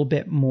them a little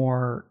bit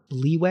more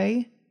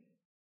leeway.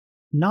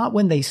 Not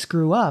when they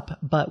screw up,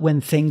 but when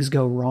things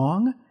go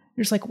wrong.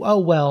 You're just like, oh,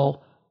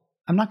 well,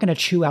 I'm not going to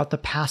chew out the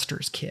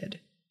pastor's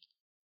kid.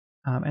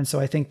 And so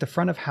I think the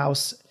front of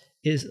house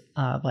is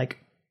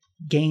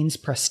gains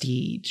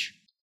prestige,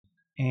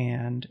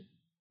 and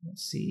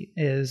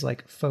is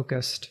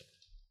focused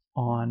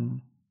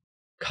on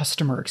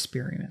customer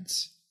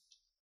experience.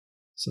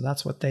 So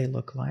that's what they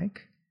look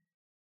like.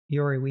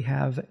 Yori, we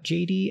have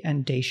JD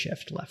and day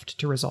shift left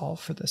to resolve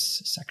for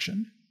this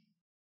section.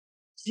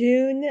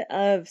 June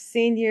of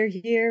senior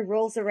year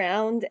rolls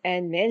around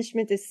and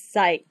management is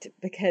psyched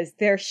because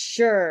they're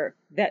sure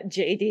that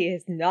JD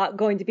is not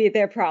going to be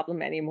their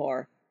problem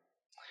anymore.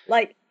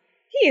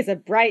 He is a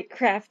bright,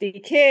 crafty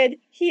kid.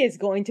 He is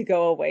going to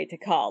go away to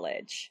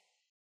college.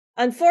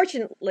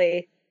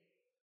 Unfortunately,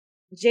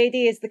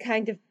 JD is the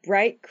kind of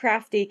bright,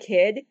 crafty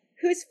kid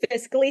who's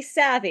fiscally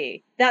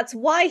savvy. That's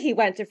why he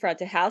went to front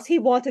of house. He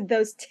wanted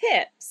those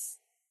tips.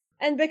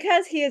 And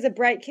because he is a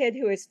bright kid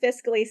who is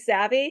fiscally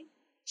savvy,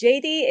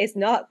 JD is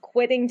not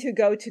quitting to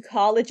go to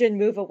college and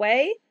move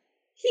away.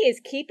 He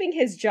is keeping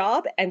his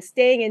job and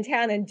staying in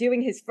town and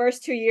doing his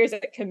first 2 years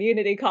at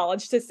community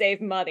college to save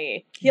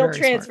money. He'll Very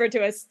transfer smart.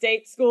 to a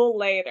state school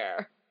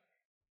later.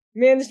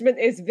 Management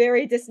is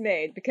very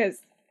dismayed because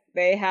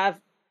they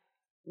have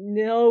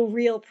no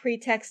real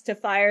pretext to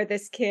fire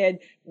this kid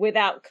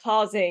without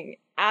causing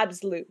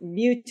absolute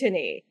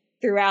mutiny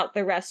throughout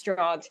the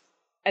restaurant.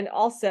 And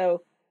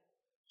also,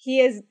 he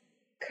has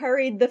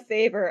curried the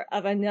favor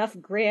of enough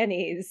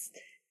grannies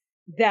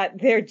that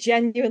they're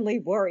genuinely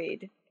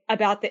worried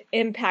about the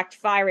impact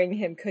firing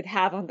him could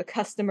have on the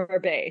customer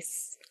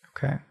base.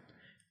 Okay.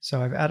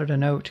 So I've added a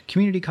note,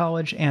 community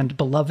college and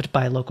beloved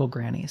by local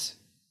grannies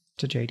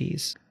to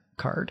JD's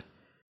card.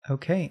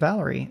 Okay,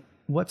 Valerie,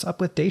 what's up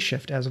with day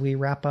shift as we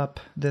wrap up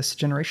this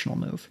generational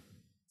move?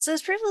 So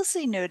as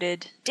previously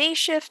noted, day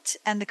shift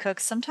and the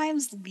cooks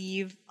sometimes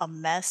leave a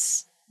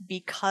mess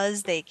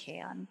because they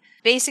can.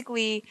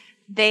 Basically,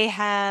 they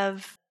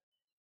have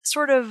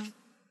sort of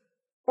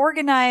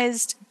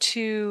organized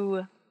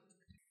to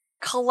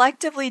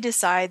collectively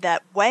decide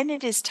that when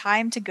it is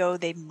time to go,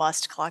 they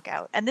must clock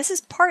out. And this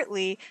is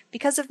partly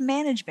because of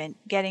management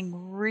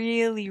getting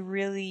really,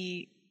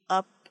 really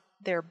up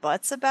their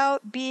butts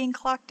about being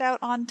clocked out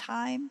on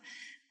time.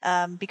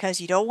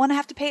 Because you don't want to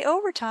have to pay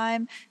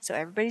overtime, so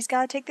everybody's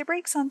got to take their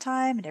breaks on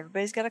time, and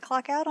everybody's got to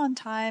clock out on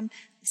time.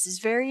 This is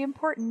very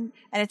important,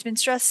 and it's been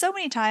stressed so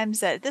many times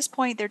that at this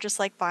point they're just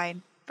like,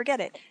 fine, forget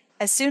it.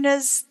 As soon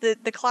as the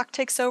clock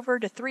ticks over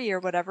to 3 or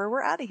whatever,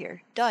 we're out of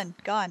here. Done.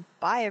 Gone.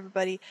 Bye,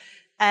 everybody.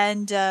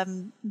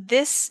 And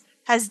this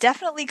has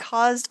definitely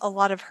caused a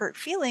lot of hurt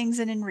feelings,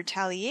 and in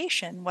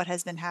retaliation, what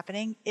has been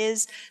happening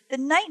is the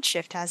night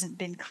shift hasn't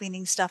been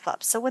cleaning stuff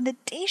up. So when the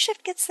day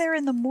shift gets there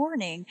in the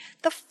morning,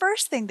 the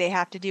first thing they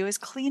have to do is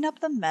clean up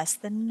the mess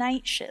the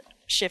night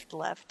shift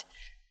left.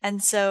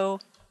 And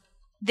so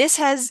this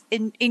has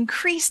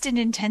increased in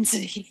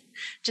intensity,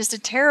 just a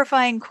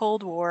terrifying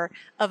Cold War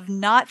of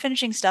not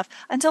finishing stuff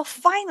until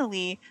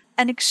finally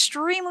an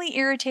extremely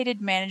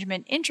irritated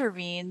management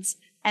intervenes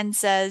and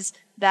says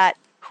that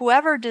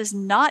whoever does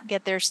not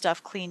get their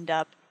stuff cleaned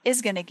up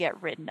is going to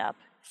get written up.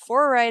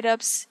 4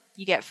 write-ups,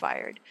 you get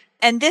fired.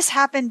 And this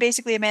happened,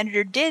 basically a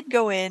manager did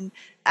go in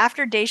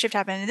after day shift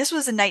happened, and this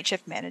was a night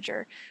shift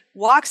manager,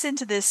 walks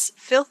into this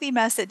filthy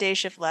mess that day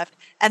shift left,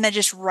 and then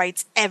just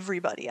writes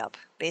everybody up,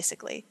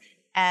 basically.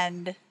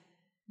 And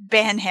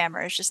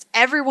banhammers, just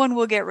everyone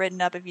will get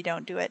written up if you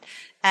don't do it.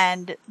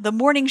 And the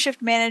morning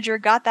shift manager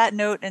got that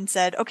note and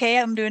said, okay,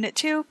 I'm doing it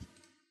too.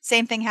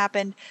 Same thing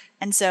happened.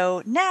 And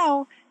so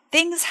now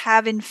things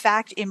have in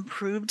fact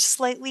improved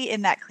slightly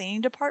in that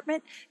cleaning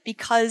department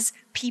because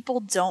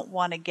people don't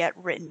want to get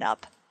written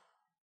up.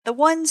 The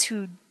ones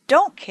who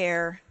don't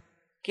care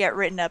get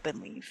written up and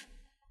leave.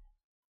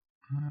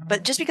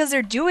 But just because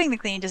they're doing the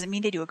cleaning doesn't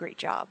mean they do a great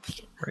job.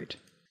 Right.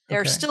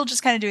 They're still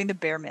just kind of doing the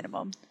bare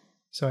minimum.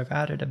 So I've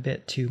added a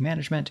bit to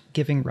management,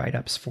 giving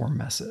write-ups for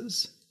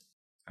messes.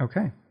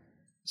 Okay.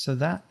 So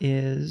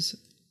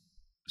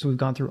we've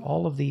gone through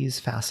all of these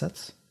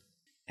facets.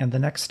 And the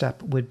next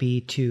step would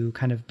be to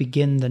kind of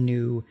begin the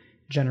new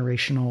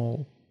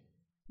generational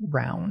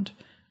round.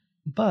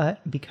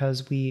 But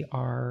because we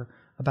are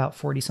about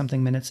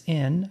 40-something minutes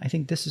in, I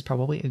think this is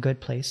probably a good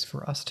place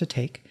for us to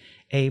take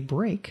a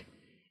break.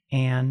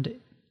 And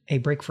a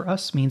break for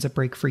us means a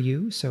break for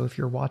you. So if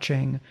you're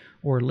watching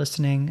or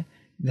listening,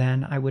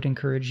 then I would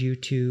encourage you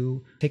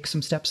to take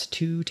some steps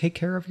to take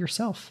care of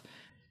yourself.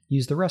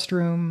 Use the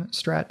restroom,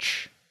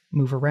 stretch,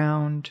 move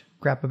around,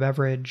 grab a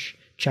beverage,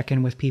 check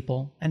in with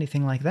people,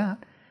 anything like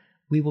that.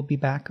 We will be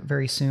back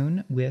very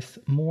soon with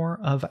more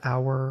of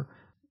our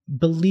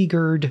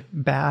beleaguered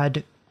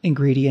bad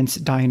ingredients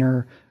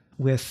diner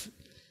with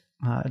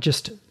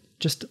just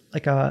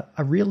like a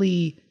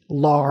really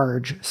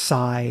large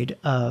side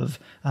of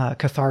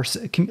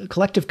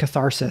collective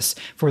catharsis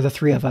for the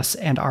three of us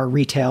and our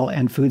retail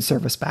and food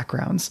service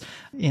backgrounds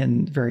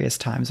in various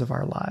times of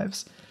our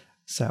lives.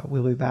 So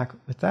we'll be back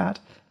with that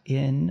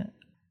in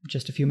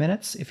just a few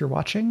minutes if you're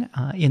watching,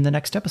 in the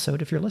next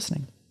episode if you're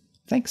listening.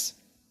 Thanks.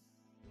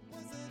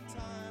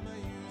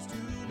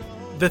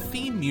 The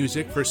theme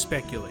music for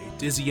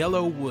Speculate is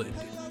Yellow Wood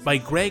by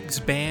Greg's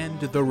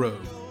band The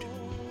Road.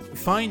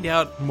 Find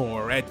out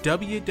more at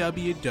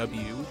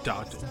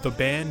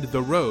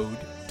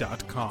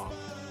www.thebandtheroad.com.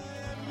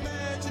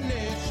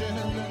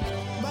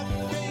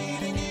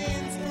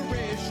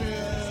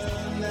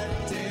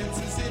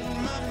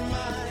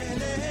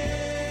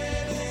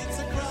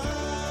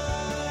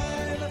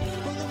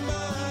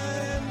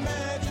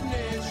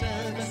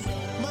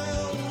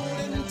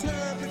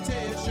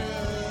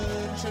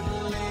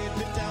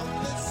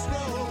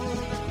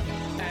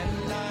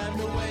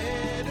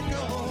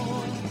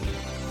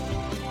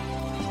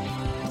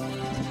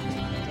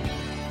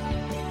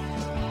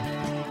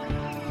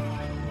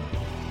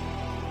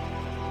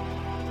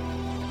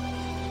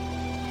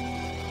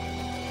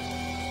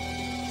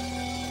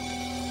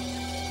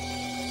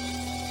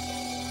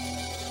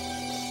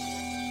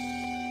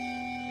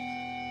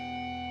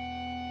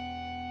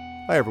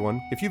 Hi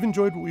everyone. If you've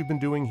enjoyed what we've been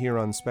doing here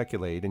on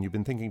Speculate and you've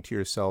been thinking to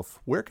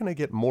yourself, where can I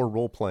get more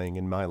role-playing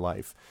in my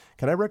life?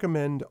 Can I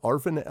recommend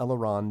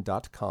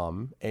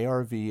arvaneleron.com,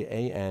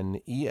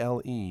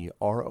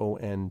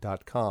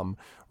 ARVANELERON.com,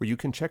 where you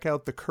can check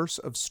out the Curse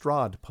of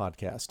Strahd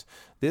podcast.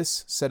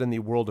 This, set in the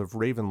world of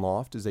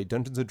Ravenloft, is a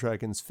Dungeons &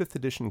 Dragons 5th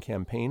edition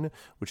campaign,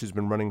 which has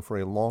been running for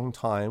a long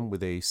time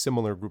with a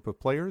similar group of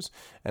players,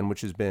 and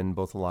which has been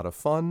both a lot of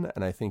fun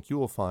and I think you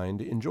will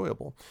find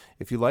enjoyable.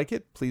 If you like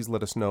it, please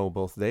let us know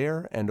both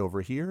there and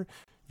over here.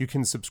 You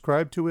can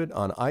subscribe to it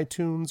on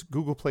iTunes,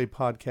 Google Play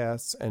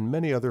Podcasts, and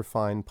many other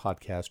fine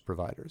podcast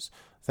providers.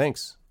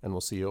 Thanks, and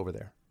we'll see you over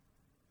there.